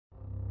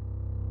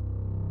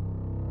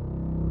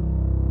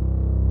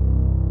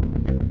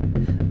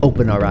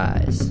open our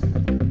eyes.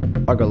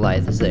 Our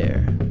Goliath is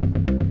there.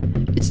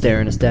 It's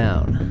staring us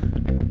down.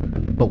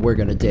 But we're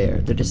gonna dare.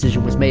 The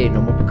decision was made,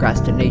 no more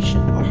procrastination.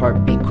 Our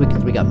heartbeat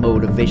quickens, we got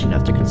motivation.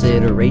 After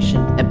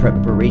consideration and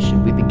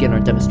preparation, we begin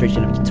our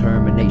demonstration of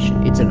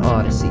determination. It's an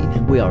odyssey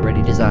we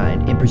already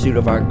designed. In pursuit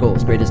of our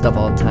goals, greatest of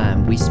all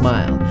time, we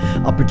smile.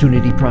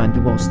 Opportunity primed,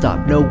 we won't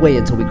stop. No way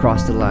until we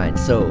cross the line.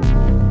 So,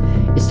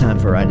 it's time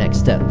for our next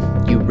step.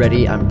 You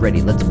ready? I'm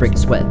ready. Let's break a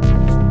sweat.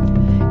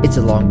 It's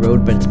a long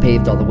road, but it's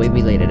paved all the way.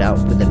 We laid it out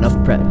with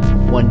enough prep.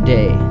 One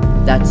day,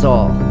 that's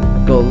all.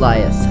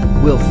 Goliath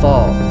will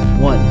fall,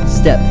 one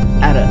step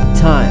at a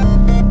time.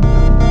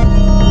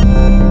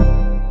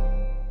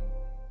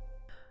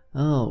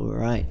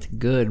 Alright,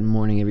 good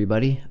morning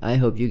everybody. I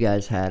hope you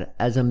guys had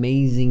as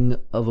amazing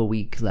of a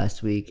week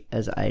last week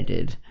as I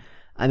did.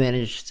 I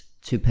managed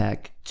to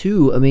pack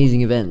 2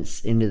 amazing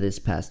events into this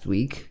past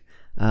week.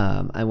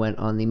 I went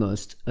on the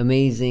most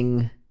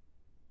amazing,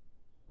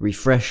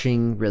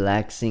 refreshing,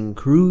 relaxing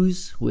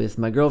cruise with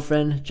my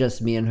girlfriend,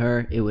 just me and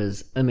her. It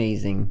was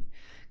amazing.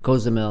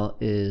 Cozumel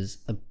is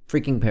a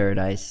freaking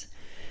paradise.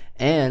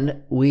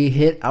 And we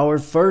hit our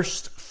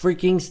first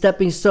freaking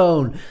stepping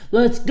stone.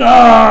 Let's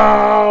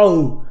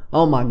go!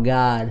 Oh my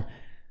god.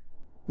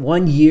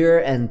 1 year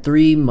and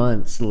 3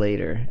 months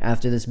later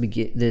after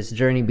this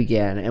journey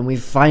began, and we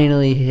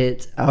finally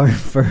hit our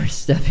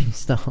first stepping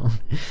stone.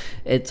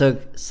 It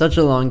took such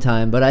a long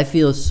time, but I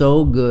feel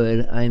so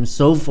good. I am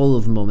so full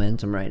of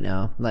momentum right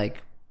now.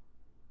 Like,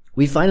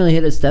 we finally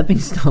hit a stepping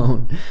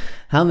stone.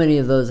 How many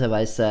of those have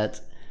I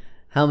set?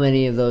 How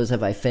many of those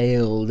have I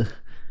failed?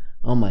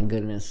 Oh my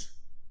goodness.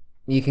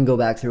 You can go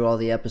back through all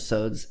the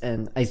episodes,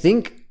 and I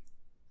think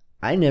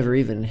I never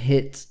even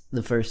hit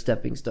the first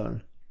stepping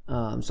stone.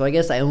 So I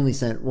guess I only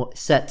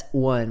set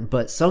one,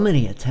 but so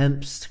many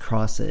attempts to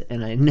cross it,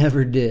 and I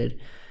never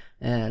did.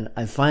 And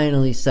I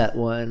finally set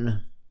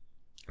one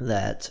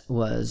that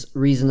was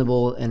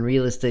reasonable and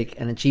realistic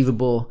and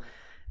achievable,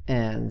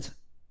 and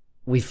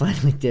we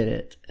finally did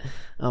it.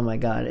 Oh my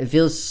god, it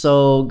feels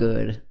so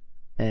good.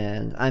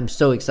 And I'm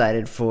so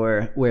excited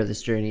for where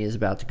this journey is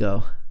about to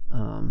go.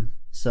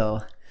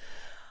 So,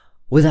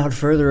 without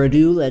further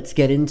ado, let's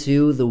get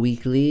into the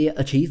weekly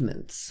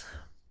achievements.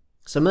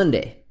 So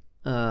Monday,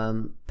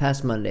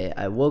 past Monday,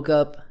 I woke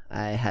up,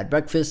 I had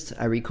breakfast,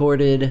 I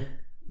recorded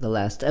the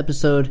last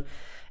episode,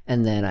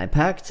 and then I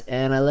packed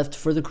and I left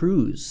for the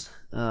cruise.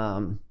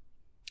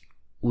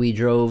 We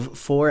drove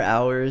 4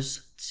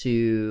 hours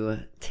to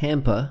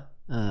Tampa,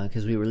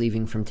 because we were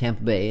leaving from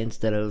Tampa Bay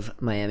instead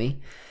of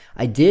Miami.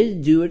 I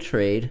did do a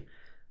trade,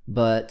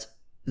 but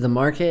the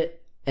market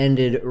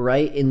ended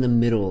right in the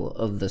middle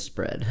of the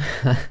spread.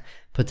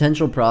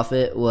 Potential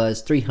profit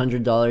was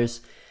 $300.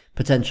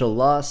 Potential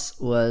loss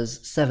was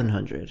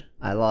 $700.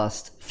 I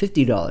lost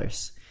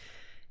 $50.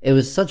 It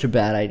was such a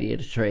bad idea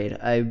to trade.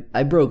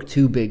 I broke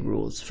 2 big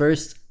rules.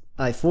 First,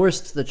 I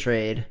forced the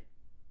trade.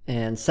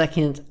 And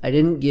second, I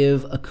didn't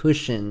give a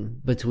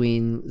cushion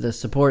between the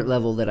support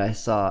level that I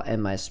saw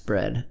and my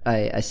spread.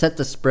 I set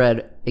the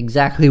spread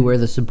exactly where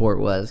the support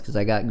was because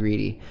I got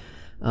greedy.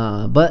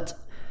 But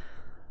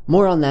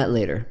more on that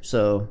later.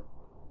 So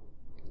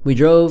we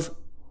drove,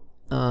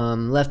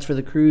 left for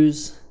the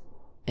cruise,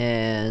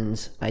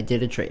 and I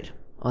did a trade.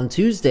 On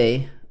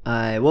Tuesday,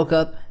 I woke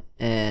up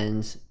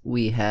and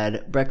we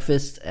had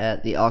breakfast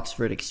at the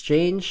Oxford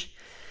Exchange.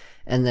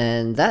 And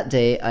then that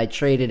day, I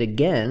traded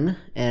again,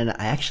 and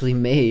I actually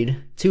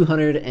made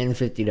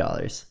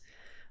 $250.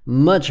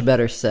 Much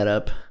better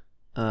setup.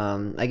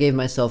 I gave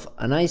myself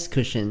a nice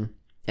cushion,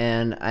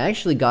 and I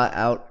actually got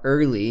out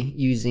early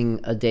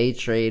using a day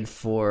trade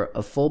for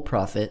a full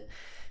profit,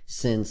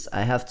 since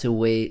I had to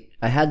wait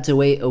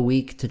a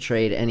week to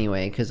trade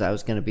anyway, because I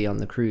was going to be on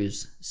the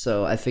cruise.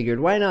 So I figured,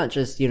 why not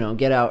just,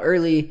 get out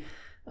early?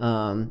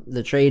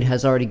 The trade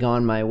has already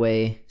gone my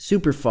way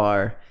super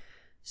far.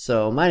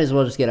 So might as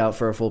well just get out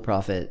for a full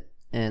profit.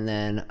 And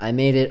then I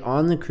made it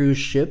on the cruise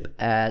ship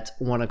at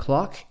 1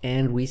 o'clock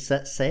and we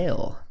set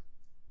sail.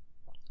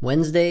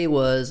 Wednesday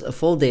was a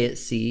full day at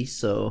sea,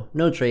 so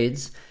no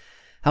trades.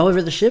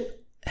 However, the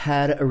ship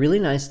had a really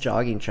nice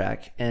jogging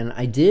track, and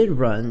I did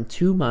run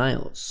 2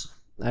 miles.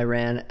 I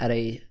ran at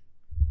it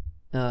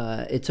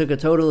took a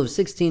total of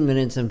 16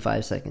 minutes and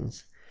 5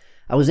 seconds.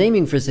 I was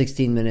aiming for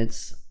 16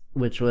 minutes,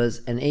 which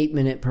was an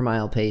 8-minute per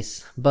mile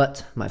pace,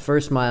 but my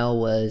first mile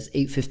was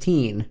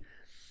 8:15,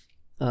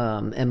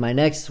 and my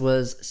next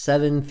was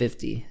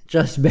 7:50,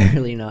 just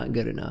barely not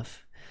good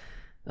enough.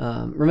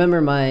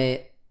 Remember,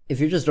 if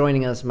you're just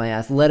joining us, my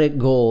athletic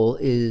goal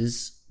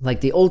is,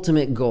 like, the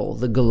ultimate goal,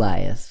 the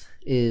Goliath,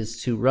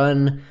 is to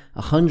run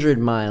 100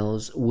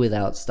 miles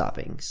without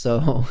stopping.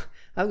 So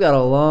I've got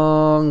a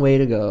long way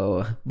to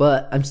go,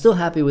 but I'm still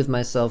happy with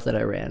myself that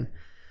I ran.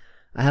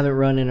 I haven't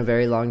run in a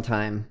very long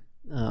time.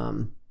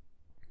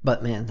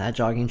 But man, that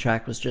jogging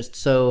track was just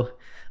so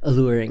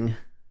alluring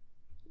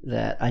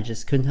that I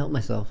just couldn't help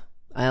myself.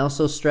 I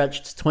also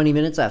stretched 20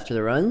 minutes after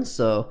the run,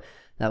 so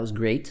that was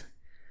great.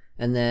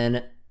 And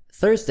then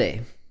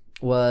Thursday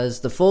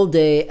was the full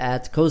day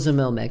at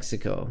Cozumel,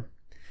 Mexico.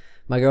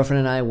 My girlfriend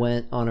and I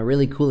went on a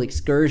really cool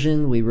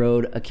excursion. We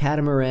rode a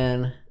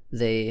catamaran.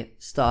 They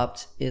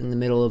stopped in the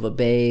middle of a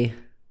bay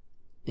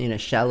in a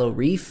shallow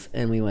reef,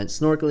 and we went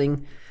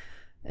snorkeling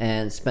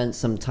and spent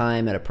some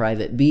time at a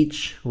private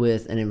beach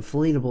with an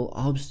inflatable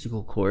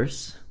obstacle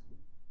course.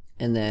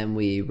 And then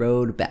we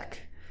rode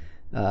back.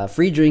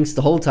 Free drinks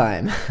the whole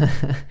time.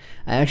 I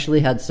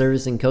actually had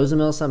service in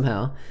Cozumel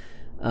somehow.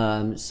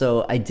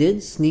 So I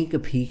did sneak a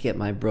peek at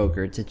my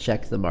broker to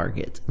check the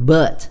market.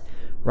 But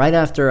right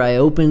after I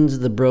opened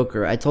the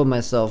broker, I told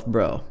myself,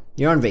 bro,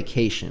 you're on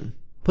vacation.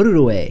 Put it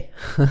away.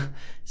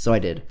 So I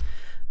did.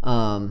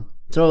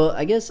 So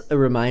I guess a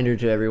reminder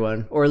to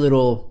everyone, or a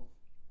little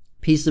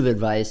piece of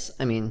advice.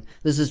 I mean,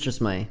 this is just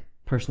my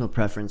personal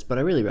preference, but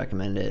I really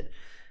recommend it.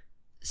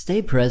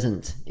 Stay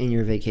present in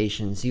your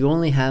vacations. You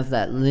only have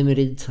that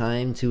limited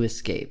time to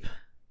escape.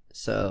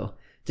 So,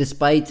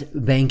 despite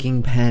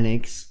banking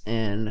panics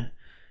and,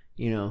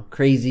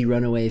 crazy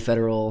runaway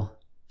federal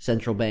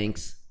central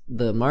banks,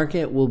 the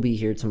market will be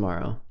here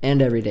tomorrow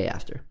and every day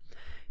after.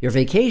 Your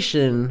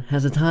vacation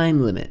has a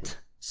time limit.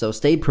 So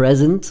stay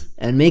present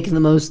and make the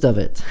most of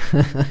it.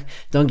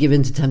 Don't give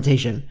in to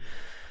temptation.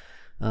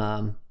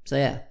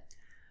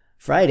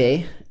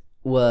 Friday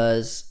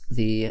was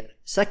the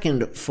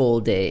second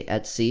full day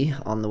at sea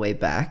on the way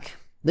back.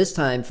 This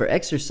time for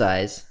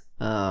exercise.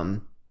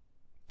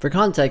 For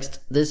context,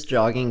 this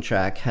jogging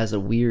track has a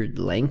weird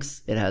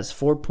length. It has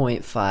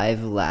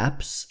 4.5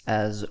 laps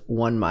as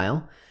 1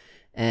 mile,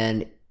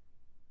 and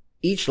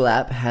each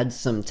lap had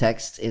some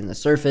text in the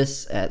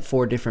surface at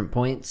 4 different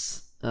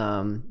points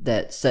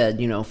that said,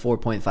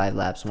 4.5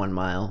 laps, 1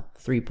 mile,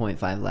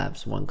 3.5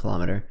 laps, 1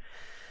 kilometer.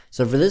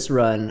 So for this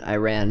run, I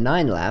ran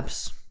 9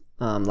 laps,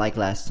 like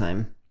last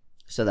time.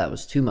 So that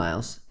was 2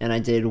 miles. And I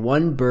did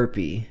 1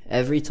 burpee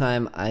every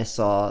time I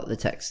saw the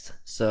text.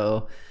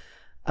 So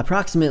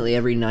approximately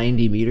every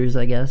 90 meters,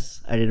 I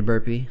guess, I did a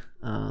burpee.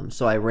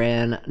 So I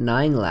ran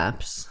 9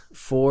 laps,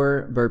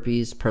 4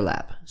 burpees per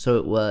lap. So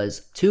it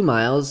was 2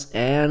 miles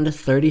and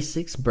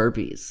 36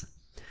 burpees.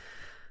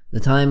 The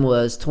time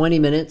was 20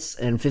 minutes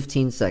and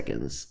 15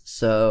 seconds.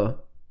 So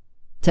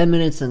 10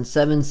 minutes and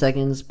 7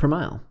 seconds per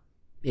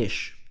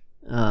mile-ish.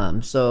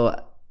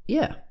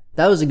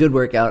 That was a good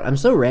workout. I'm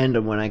so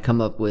random when I come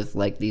up with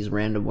like these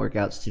random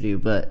workouts to do,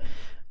 but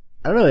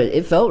I don't know,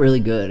 it felt really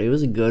good. It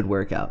was a good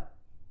workout.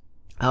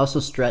 I also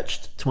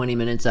stretched 20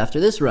 minutes after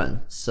this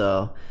run,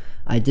 so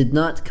I did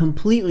not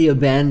completely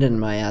abandon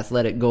my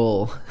athletic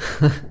goal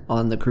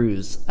on the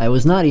cruise. I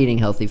was not eating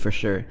healthy for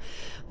sure,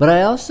 but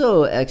I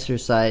also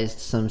exercised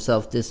some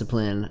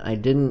self-discipline. I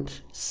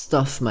didn't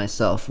stuff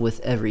myself with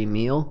every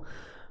meal.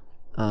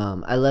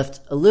 I left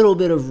a little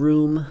bit of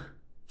room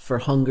for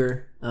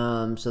hunger,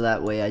 so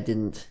that way I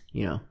didn't,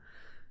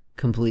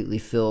 completely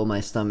fill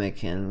my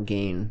stomach and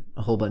gain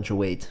a whole bunch of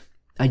weight.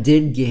 I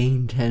did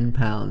gain 10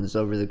 pounds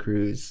over the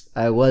cruise.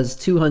 I was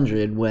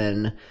 200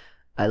 when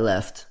I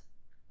left,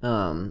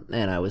 and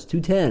I was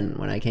 210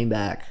 when I came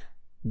back,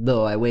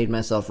 though I weighed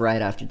myself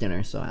right after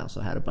dinner, so I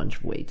also had a bunch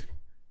of weight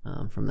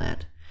from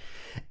that.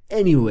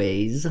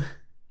 Anyways,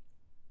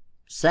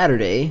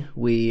 Saturday,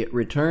 we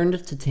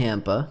returned to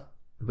Tampa.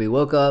 We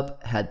woke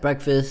up, had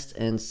breakfast,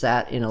 and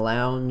sat in a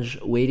lounge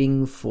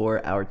waiting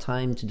for our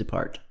time to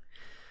depart.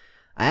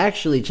 I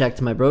actually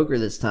checked my broker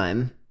this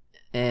time,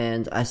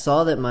 and I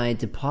saw that my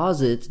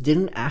deposit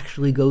didn't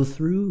actually go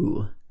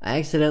through. I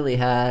accidentally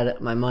had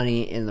my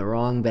money in the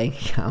wrong bank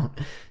account,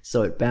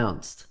 so it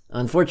bounced.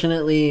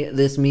 Unfortunately,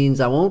 this means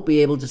I won't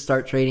be able to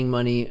start trading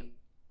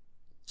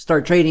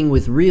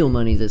with real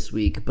money this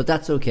week, but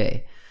that's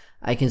okay.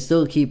 I can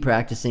still keep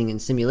practicing in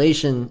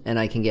simulation, and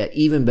I can get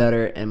even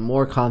better and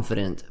more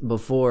confident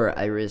before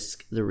I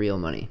risk the real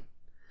money.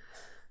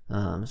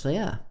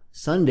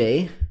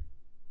 Sunday,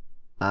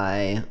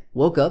 I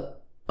woke up.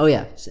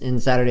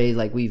 And Saturday,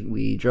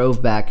 we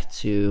drove back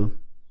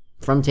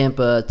from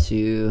Tampa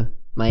to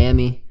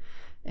Miami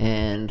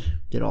and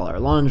did all our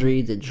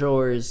laundry, did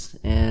chores,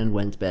 and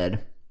went to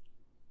bed.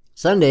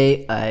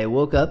 Sunday, I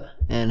woke up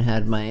and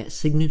had my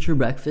signature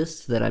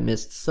breakfast that I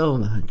missed so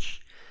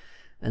much.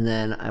 And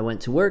then I went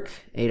to work,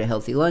 ate a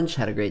healthy lunch,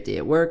 had a great day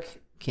at work,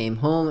 came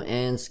home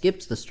and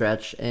skipped the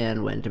stretch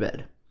and went to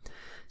bed.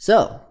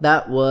 So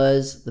that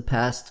was the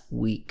past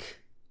week.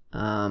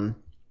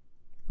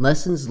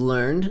 Lessons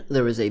learned.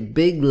 There was a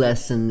big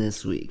lesson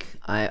this week.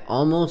 I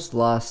almost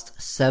lost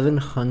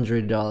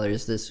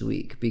 $700 this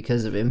week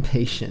because of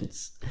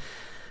impatience.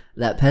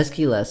 That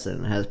pesky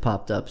lesson has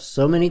popped up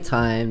so many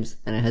times,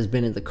 and it has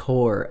been at the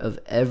core of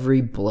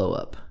every blow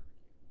up.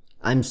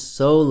 I'm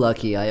so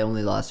lucky I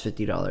only lost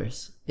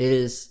 $50. It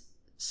is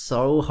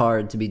so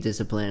hard to be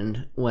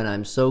disciplined when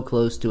I'm so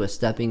close to a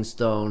stepping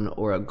stone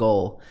or a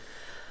goal.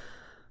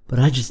 But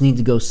I just need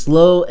to go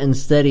slow and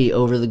steady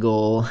over the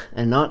goal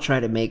and not try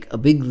to make a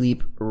big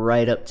leap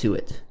right up to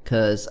it,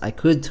 because I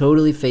could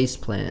totally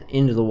faceplant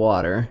into the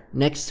water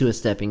next to a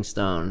stepping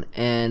stone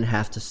and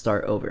have to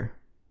start over.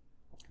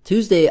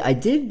 Tuesday, I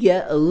did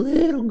get a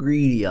little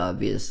greedy,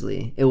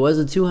 obviously. It was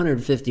a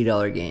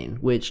 $250 gain,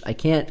 which I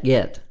can't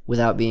get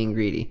without being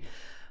greedy.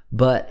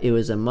 But it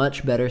was a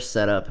much better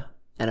setup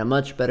and a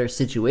much better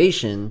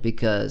situation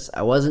because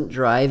I wasn't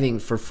driving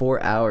for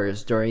 4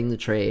 hours during the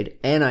trade,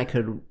 and I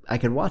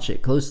could watch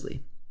it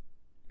closely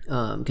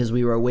because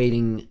we were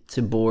waiting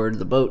to board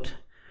the boat.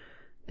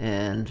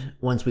 And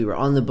once we were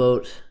on the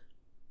boat,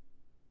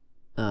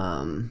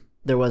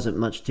 there wasn't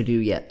much to do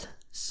yet.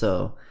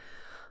 So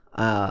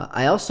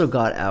I also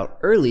got out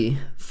early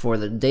for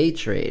the day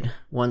trade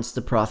once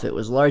the profit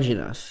was large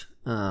enough.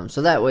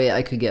 So that way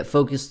I could get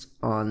focused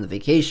on the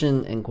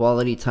vacation and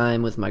quality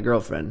time with my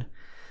girlfriend.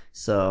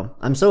 So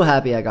I'm so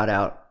happy I got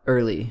out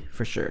early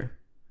for sure.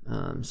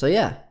 So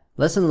yeah,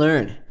 lesson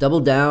learned. Double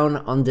down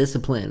on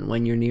discipline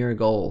when you're near a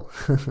goal.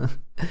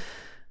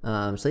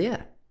 So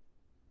yeah.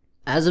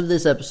 As of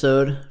this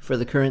episode, for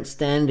the current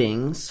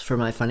standings for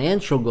my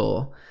financial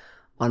goal,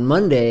 on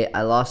Monday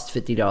I lost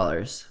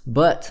 $50,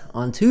 but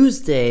on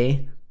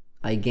Tuesday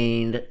I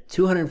gained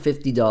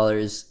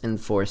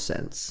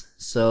 $250.04.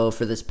 So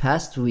for this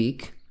past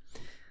week,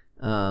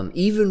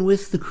 even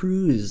with the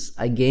cruise,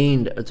 I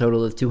gained a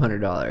total of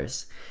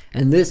 $200.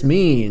 And this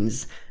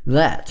means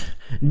that,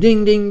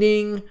 ding, ding,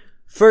 ding,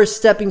 first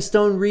stepping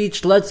stone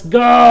reached, let's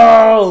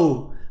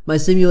go! My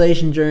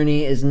simulation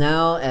journey is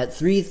now at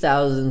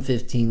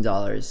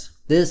 $3,015.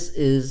 This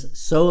is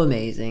so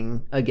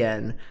amazing.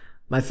 Again,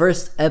 my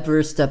first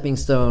ever stepping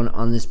stone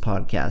on this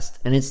podcast,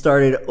 and it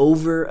started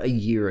over a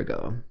year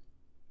ago.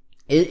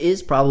 It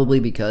is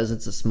probably because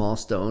it's a small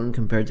stone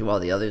compared to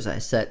all the others I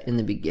set in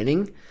the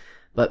beginning,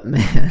 but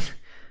man,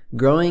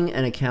 growing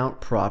an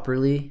account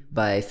properly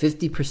by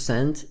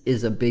 50%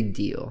 is a big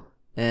deal.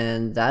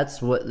 And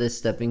that's what this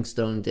stepping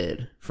stone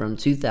did, from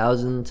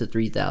 2,000 to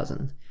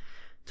 3,000.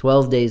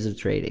 12 days of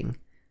trading.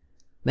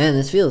 Man,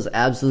 this feels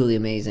absolutely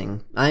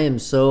amazing. I am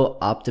so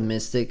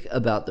optimistic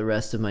about the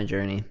rest of my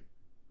journey.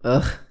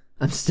 Ugh,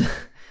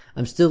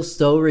 I'm still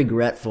so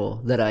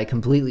regretful that I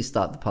completely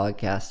stopped the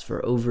podcast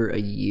for over a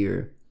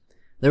year.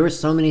 There were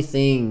so many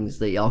things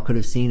that y'all could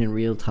have seen in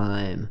real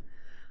time.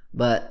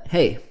 But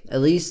hey, at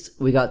least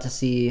we got to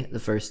see the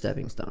first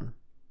stepping stone.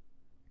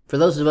 For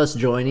those of us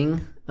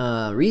joining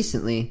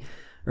recently,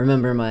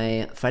 remember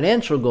my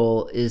financial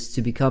goal is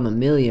to become a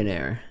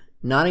millionaire,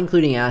 not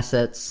including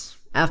assets,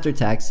 after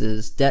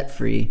taxes,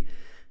 debt-free,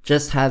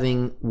 just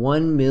having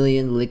 1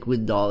 million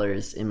liquid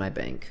dollars in my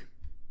bank.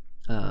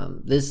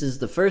 This is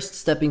the first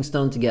stepping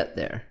stone to get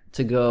there,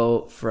 to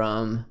go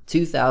from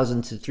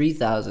 2,000 to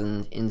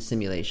 3,000 in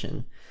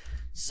simulation.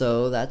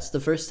 So that's the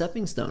first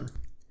stepping stone.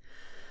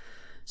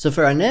 So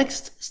for our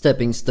next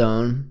stepping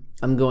stone,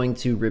 I'm going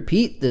to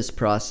repeat this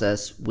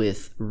process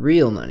with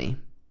real money.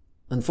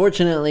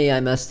 Unfortunately, I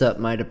messed up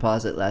my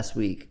deposit last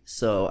week,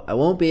 so I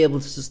won't be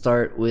able to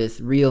start with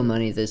real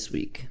money this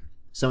week.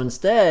 So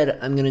instead,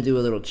 I'm going to do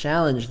a little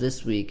challenge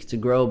this week to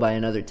grow by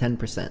another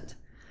 10%.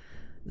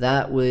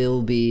 That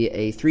will be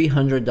a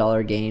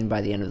 $300 gain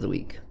by the end of the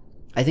week.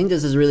 I think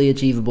this is really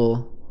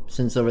achievable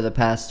since over the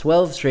past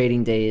 12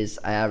 trading days,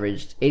 I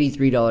averaged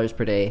 $83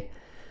 per day.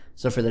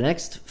 So for the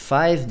next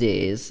 5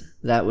 days,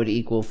 that would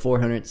equal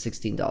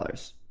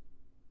 $416.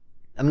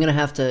 I'm going to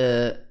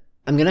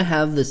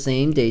have the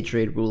same day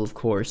trade rule, of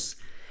course.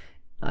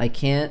 I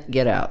can't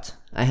get out.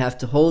 I have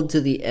to hold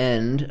to the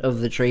end of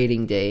the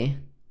trading day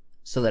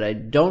so that I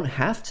don't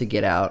have to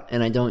get out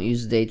and I don't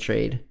use day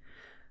trade.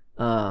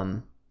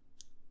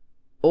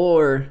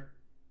 Or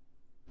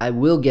I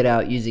will get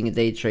out using a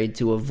day trade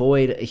to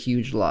avoid a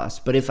huge loss.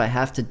 But if I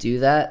have to do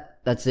that,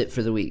 that's it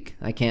for the week.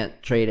 I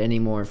can't trade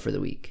anymore for the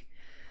week.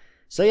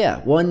 So yeah,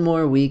 one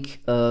more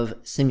week of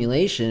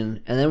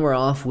simulation, and then we're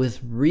off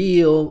with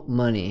real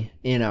money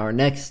in our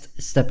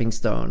next stepping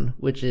stone,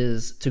 which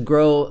is to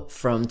grow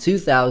from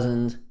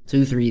 2,000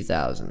 to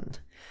 3,000.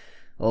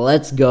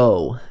 Let's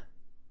go.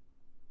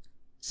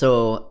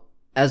 So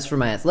as for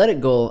my athletic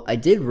goal, I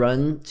did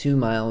run 2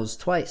 miles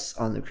twice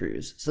on the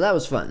cruise, so that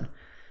was fun.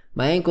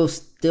 My ankle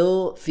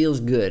still feels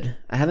good.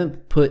 I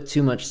haven't put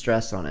too much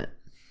stress on it.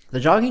 The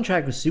jogging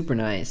track was super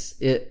nice.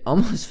 It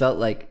almost felt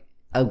like,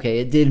 okay,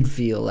 it did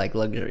feel like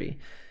luxury.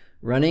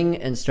 Running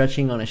and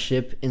stretching on a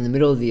ship in the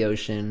middle of the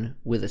ocean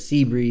with a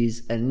sea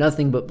breeze and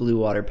nothing but blue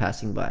water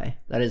passing by.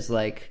 That is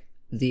like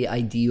the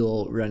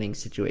ideal running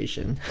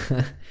situation.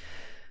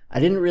 I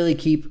didn't really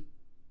keep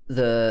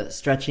the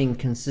stretching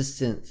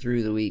consistent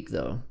through the week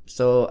though,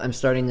 so I'm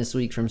starting this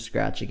week from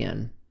scratch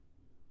again.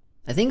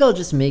 I think I'll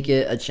just make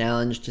it a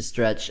challenge to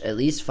stretch at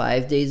least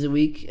 5 days a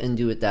week and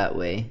do it that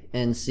way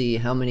and see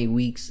how many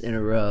weeks in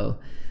a row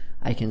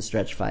I can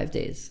stretch 5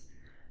 days.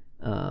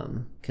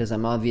 Because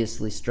I'm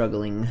obviously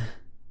struggling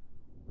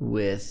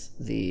with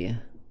the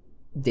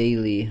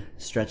daily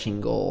stretching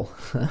goal.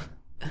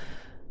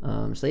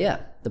 So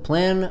yeah, the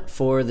plan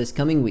for this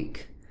coming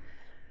week.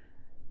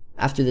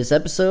 After this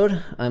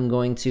episode, I'm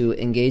going to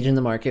engage in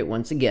the market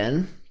once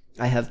again.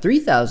 I have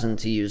 3,000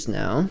 to use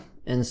now,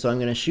 and so I'm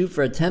going to shoot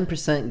for a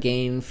 10%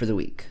 gain for the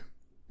week.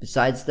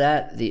 Besides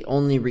that, the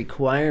only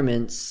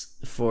requirements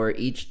for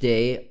each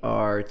day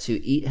are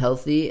to eat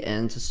healthy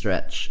and to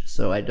stretch,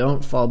 so I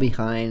don't fall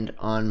behind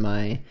on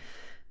my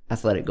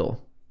athletic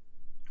goal.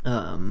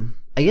 I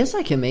guess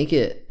I can make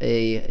it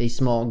a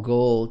small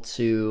goal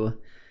to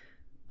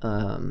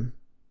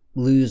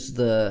lose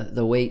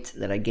the weight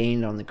that I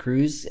gained on the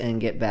cruise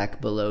and get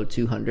back below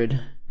 200.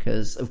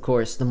 Because, of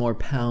course, the more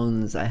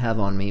pounds I have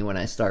on me when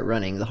I start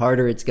running, the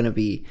harder it's going to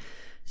be.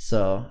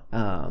 So,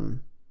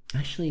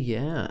 actually,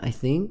 yeah, I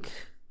think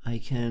I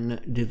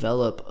can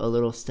develop a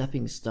little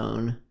stepping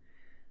stone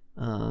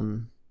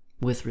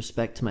with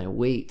respect to my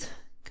weight.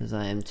 Because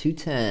I am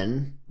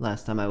 210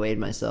 last time I weighed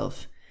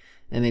myself.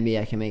 And maybe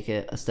I can make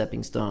it a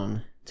stepping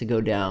stone to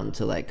go down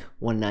to like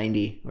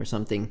 190 or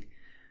something.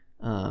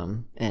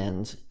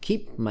 And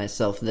keep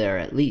myself there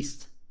at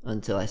least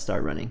until I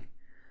start running.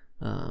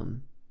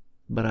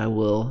 But I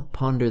will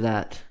ponder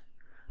that.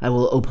 I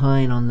will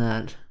opine on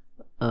that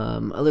a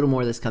little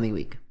more this coming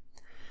week.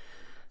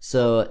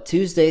 So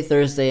Tuesday,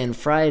 Thursday, and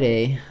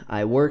Friday,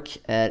 I work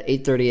at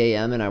 8:30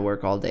 a.m. and I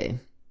work all day.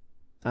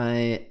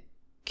 I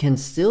can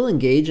still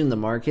engage in the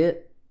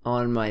market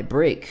on my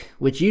break,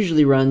 which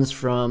usually runs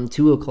from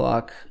 2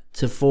 o'clock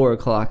to 4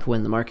 o'clock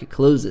when the market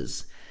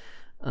closes.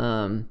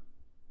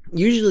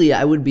 Usually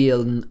I would be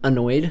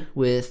annoyed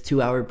with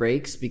 2-hour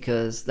breaks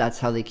because that's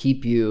how they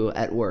keep you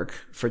at work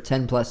for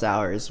 10 plus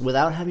hours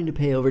without having to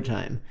pay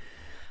overtime.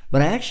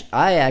 But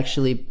I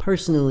actually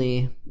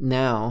personally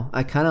now,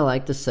 I kind of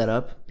like the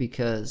setup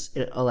because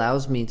it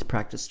allows me to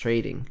practice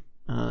trading,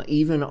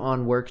 even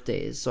on work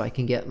days, so I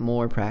can get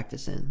more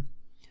practice in.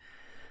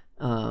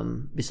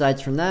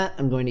 Besides from that,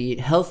 I'm going to eat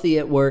healthy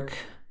at work,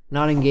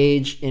 not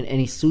engage in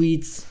any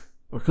sweets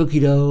or cookie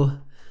dough,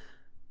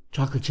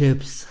 chocolate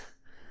chips,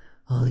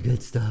 all the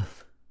good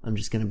stuff. I'm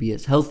just going to be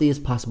as healthy as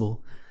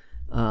possible.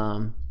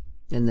 And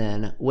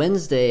then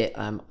Wednesday,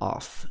 I'm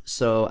off.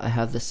 So I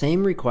have the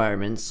same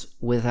requirements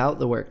without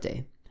the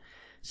workday.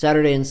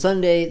 Saturday and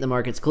Sunday, the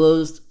market's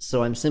closed.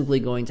 So I'm simply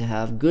going to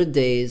have good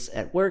days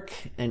at work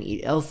and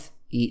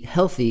eat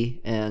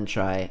healthy and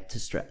try to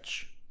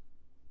stretch.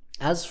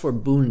 As for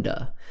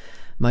Bunda,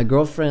 my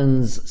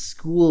girlfriend's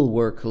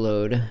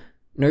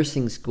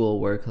nursing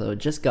school workload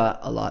just got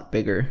a lot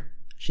bigger.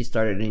 She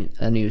started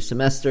a new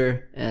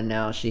semester, and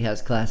now she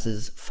has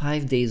classes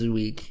 5 days a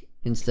week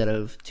instead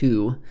of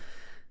 2,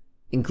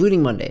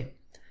 including Monday.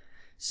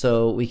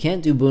 So we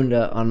can't do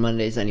Bunda on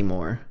Mondays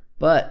anymore,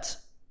 but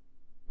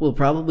we'll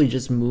probably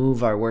just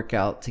move our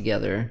workout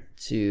together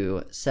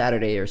to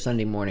Saturday or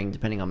Sunday morning,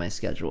 depending on my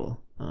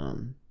schedule.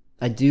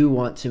 I do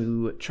want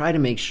to try to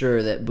make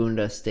sure that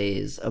Bunda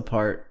stays a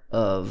part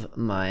of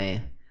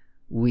my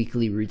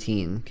weekly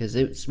routine because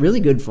it's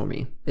really good for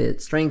me.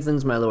 It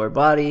strengthens my lower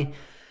body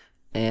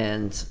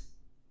and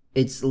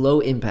it's low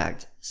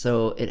impact,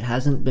 so it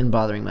hasn't been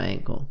bothering my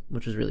ankle,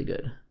 which is really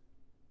good.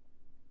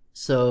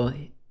 So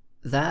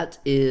that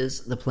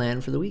is the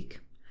plan for the week.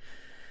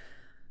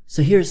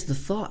 So here's the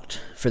thought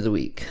for the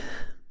week.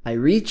 I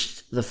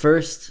reached the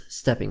first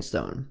stepping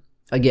stone.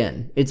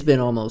 Again, it's been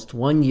almost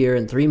 1 year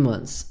and 3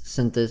 months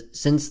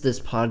since this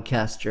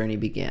podcast journey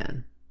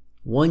began.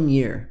 1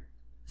 year,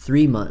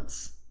 3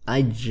 months.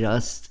 I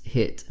just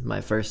hit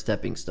my first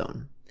stepping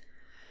stone.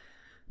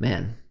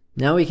 Man,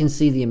 now we can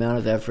see the amount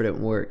of effort and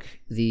work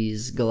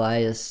these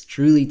Goliaths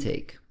truly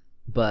take.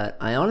 But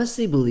I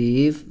honestly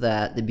believe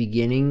that the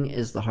beginning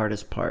is the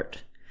hardest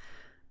part.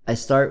 I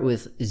start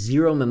with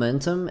zero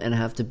momentum and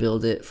have to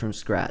build it from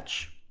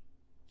scratch.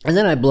 And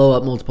then I blow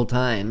up multiple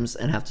times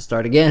and have to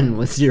start again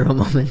with zero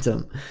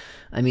momentum.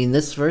 I mean,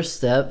 this first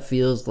step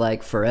feels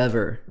like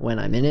forever when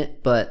I'm in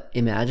it, but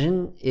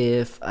imagine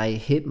if I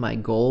hit my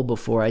goal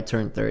before I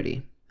turned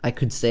 30. I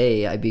could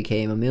say I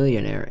became a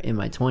millionaire in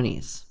my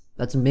 20s.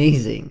 That's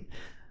amazing.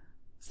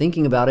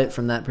 Thinking about it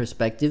from that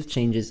perspective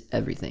changes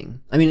everything.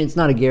 I mean, it's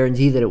not a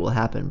guarantee that it will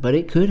happen, but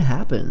it could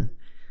happen.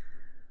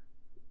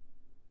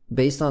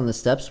 Based on the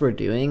steps we're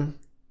doing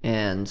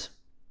and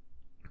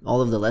all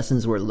of the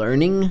lessons we're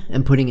learning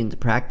and putting into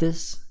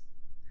practice.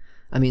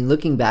 I mean,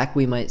 looking back,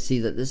 we might see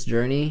that this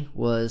journey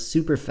was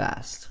super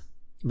fast.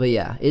 But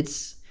yeah,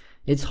 it's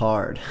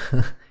hard.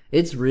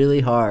 It's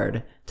really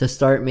hard to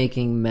start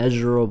making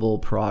measurable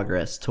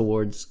progress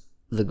towards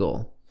the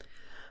goal.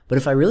 But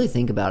if I really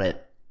think about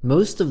it,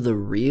 most of the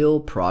real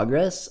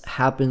progress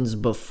happens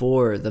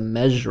before the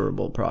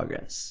measurable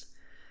progress.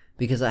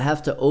 Because I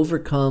have to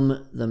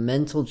overcome the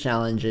mental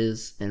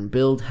challenges and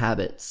build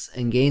habits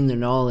and gain the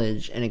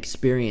knowledge and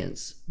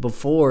experience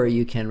before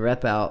you can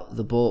rep out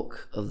the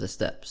bulk of the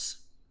steps.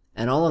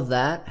 And all of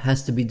that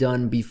has to be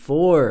done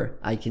before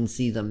I can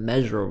see the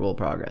measurable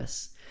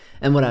progress.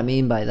 And what I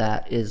mean by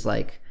that is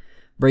like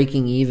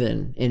breaking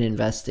even in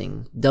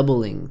investing,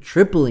 doubling,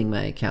 tripling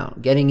my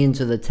account, getting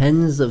into the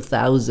tens of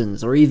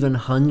thousands or even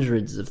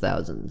hundreds of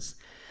thousands.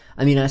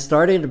 I mean, I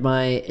started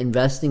my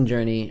investing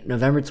journey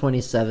November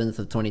 27th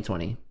of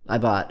 2020. I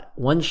bought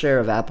 1 share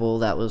of Apple.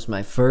 That was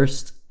my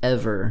first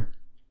ever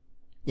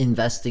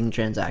investing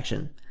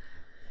transaction.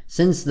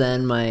 Since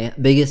then, my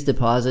biggest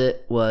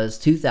deposit was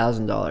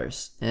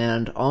 $2,000.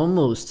 And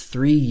almost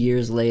 3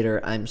 years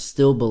later, I'm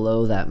still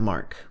below that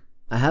mark.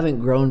 I haven't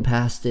grown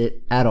past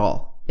it at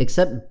all,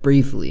 except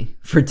briefly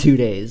for 2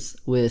 days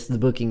with the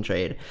booking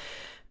trade.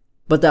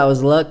 But that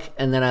was luck,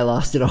 and then I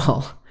lost it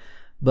all.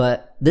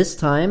 But this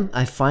time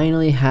I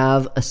finally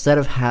have a set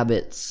of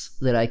habits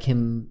that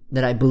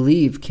I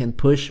believe can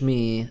push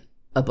me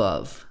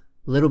above,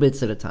 little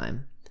bits at a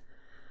time.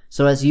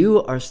 So as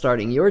you are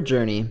starting your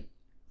journey,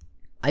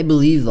 I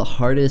believe the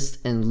hardest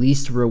and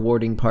least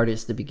rewarding part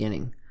is the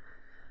beginning.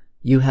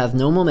 You have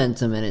no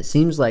momentum and it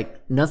seems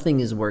like nothing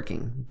is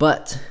working.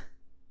 But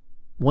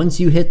once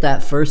you hit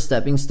that first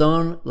stepping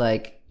stone,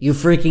 like, you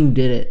freaking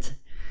did it.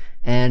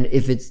 And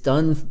if it's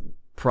done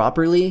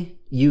properly,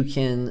 you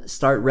can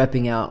start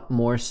repping out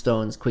more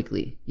stones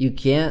quickly. You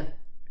can't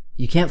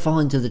fall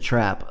into the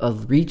trap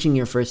of reaching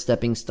your first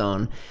stepping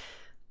stone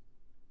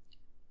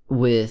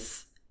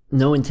with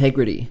no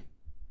integrity.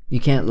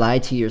 You can't lie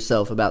to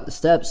yourself about the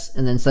steps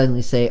and then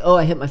suddenly say, oh,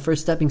 I hit my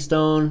first stepping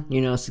stone,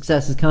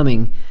 success is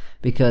coming.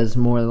 Because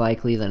more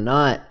likely than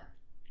not,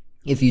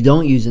 if you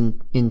don't use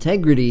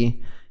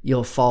integrity,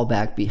 you'll fall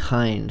back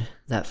behind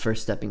that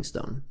first stepping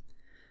stone.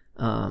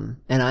 And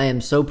I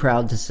am so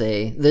proud to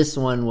say this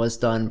one was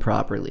done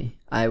properly.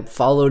 I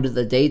followed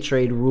the day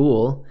trade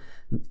rule,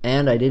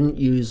 and I didn't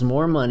use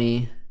more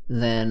money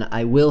than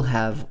I will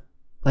have.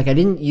 Like, I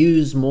didn't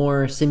use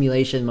more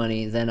simulation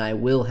money than I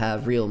will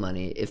have real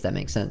money, if that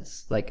makes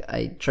sense. Like,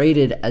 I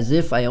traded as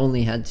if I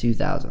only had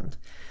 2,000.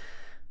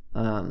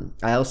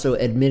 I also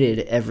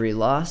admitted every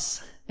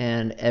loss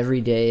and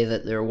every day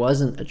that there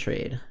wasn't a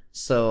trade.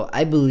 So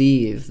I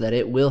believe that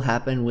it will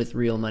happen with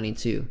real money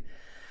too.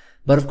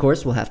 But of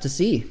course, we'll have to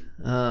see.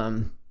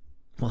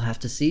 We'll have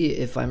to see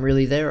if I'm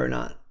really there or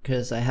not,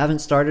 because I haven't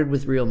started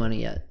with real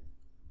money yet.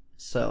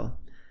 So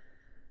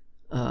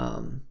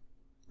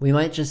we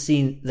might just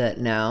see that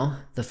now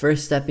the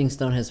first stepping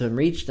stone has been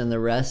reached and the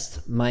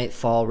rest might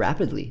fall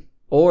rapidly.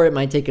 Or it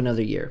might take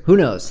another year. Who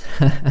knows?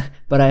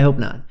 But I hope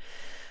not.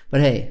 But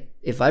hey,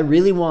 if I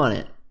really want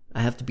it, I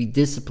have to be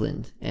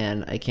disciplined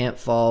and I can't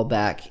fall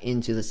back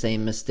into the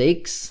same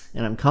mistakes,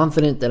 and I'm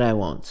confident that I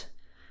won't.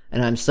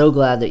 And I'm so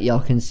glad that y'all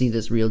can see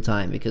this real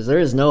time, because there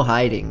is no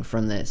hiding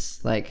from this.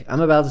 Like,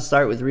 I'm about to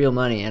start with real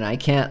money and I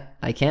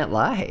can't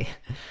lie.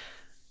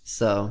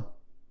 So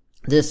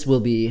this will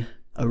be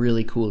a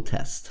really cool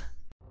test.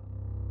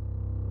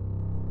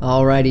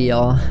 Alrighty,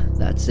 y'all.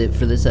 That's it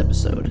for this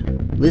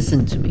episode.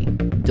 Listen to me.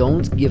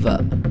 Don't give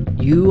up.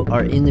 You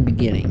are in the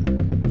beginning.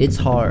 It's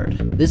hard.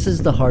 This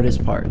is the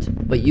hardest part.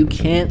 But you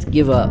can't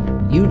give up.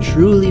 You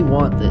truly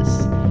want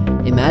this.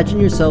 Imagine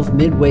yourself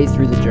midway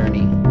through the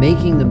journey,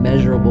 making the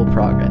measurable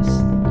progress.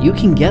 You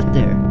can get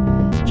there.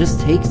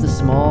 Just take the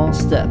small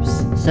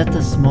steps. Set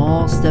the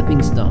small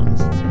stepping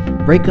stones.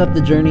 Break up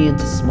the journey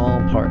into small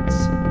parts.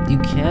 You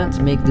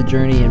can't make the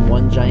journey in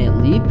one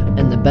giant leap,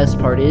 and the best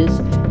part is,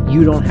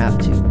 you don't have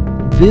to.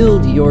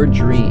 Build your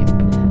dream.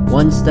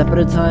 One step at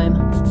a time,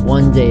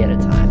 one day at a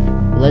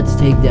time. Let's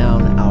take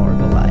down our